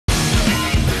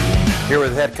Here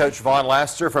with head coach Vaughn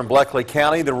Lassister from Bleckley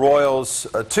County. The Royals,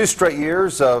 2 straight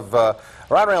years of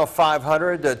right around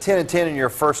 500, 10-10 in your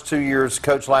first 2 years,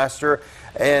 Coach Lassister.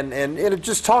 And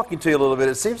just talking to you a little bit,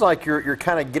 it seems like you're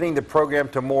kind of getting the program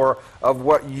to more of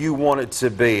what you want it to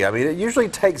be. I mean, it usually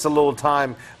takes a little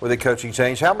time with a coaching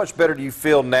change. How much better do you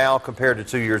feel now compared to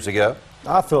 2 years ago?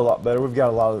 I feel a lot better. We've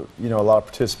got a lot of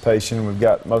participation. We've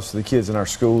got most of the kids in our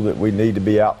school that we need to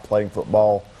be out playing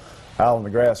football out on the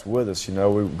grass with us. You know,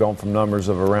 we've gone from numbers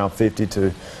of around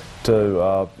 50 to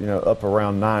up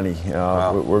around 90.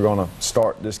 Wow. We're going to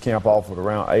start this camp off with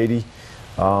around 80.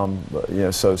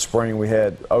 So spring we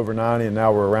had over 90, and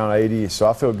now we're around 80. So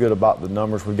I feel good about the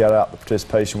numbers we got out, the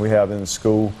participation we have in the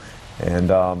school, and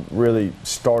really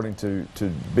starting to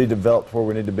be developed where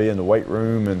we need to be in the weight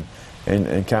room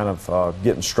and kind of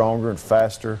getting stronger and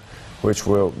faster, which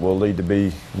will lead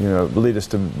us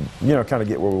to kind of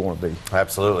get where we want to be.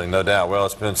 Absolutely, no doubt. Well,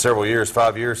 it's been several years,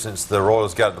 5 years since the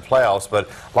Royals got to the playoffs, but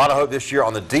a lot of hope this year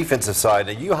on the defensive side.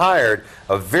 Now, you hired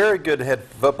a very good head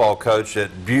football coach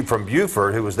from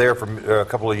Buford, who was there for a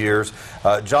couple of years,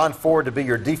 John Ford, to be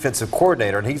your defensive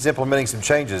coordinator, and he's implementing some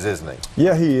changes, isn't he?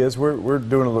 Yeah, he is. We're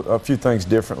doing a few things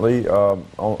differently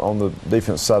on the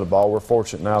defense side of the ball. We're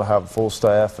fortunate now to have a full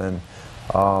staff, and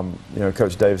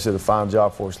Coach Davis did a fine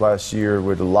job for us last year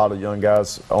with a lot of young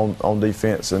guys on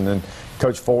defense, and then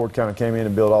Coach Ford kind of came in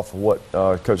and built off of what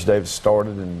Coach Davis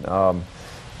started, and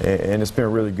it's been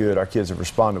really good. Our kids have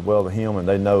responded well to him, and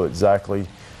they know exactly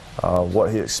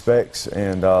what he expects,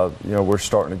 and we're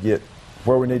starting to get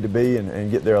where we need to be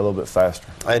and get there a little bit faster.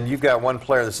 And you've got one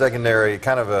player in the secondary,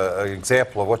 kind of an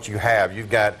example of what you have. You've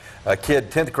got a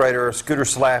kid, 10th grader, Scooter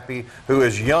Slappy, who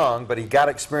is young, but he got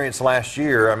experience last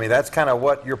year. I mean, that's kind of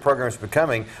what your program is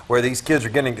becoming, where these kids are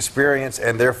getting experience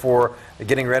and therefore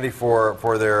getting ready for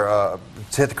their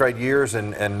 10th grade years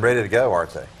and ready to go,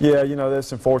 aren't they? Yeah,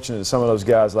 that's unfortunate that some of those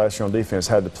guys last year on defense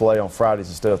had to play on Fridays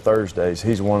instead of Thursdays.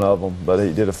 He's one of them, but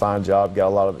he did a fine job, got a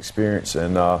lot of experience,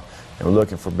 and we're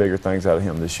looking for bigger things out of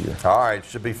him this year. All right,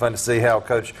 should be fun to see how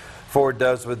Coach Ford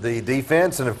does with the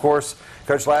defense. And, of course,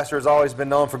 Coach Lassister has always been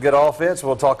known for good offense.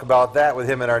 We'll talk about that with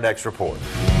him in our next report.